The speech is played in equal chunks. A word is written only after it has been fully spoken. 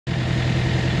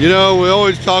You know, we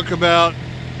always talk about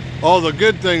all the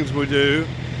good things we do.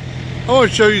 I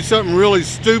want to show you something really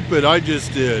stupid I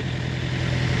just did.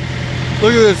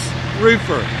 Look at this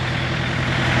reefer.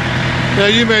 Now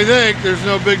you may think there's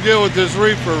no big deal with this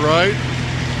reefer, right?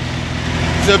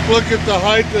 Except look at the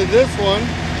height of this one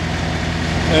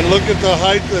and look at the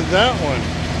height of that one.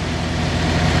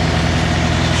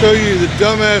 Show you the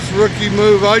dumbass rookie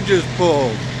move I just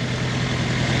pulled.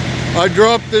 I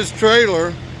dropped this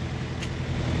trailer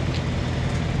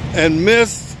and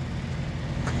missed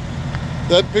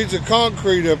that piece of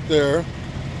concrete up there,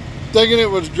 thinking it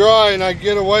was dry and I'd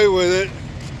get away with it,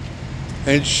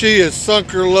 and she has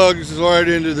sunk her lugs right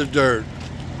into the dirt.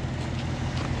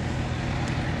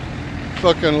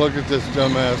 Fucking look at this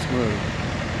dumbass move.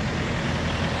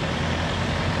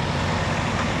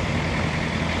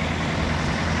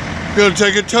 Gonna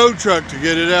take a tow truck to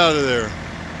get it out of there.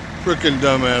 Frickin'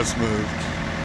 dumbass move.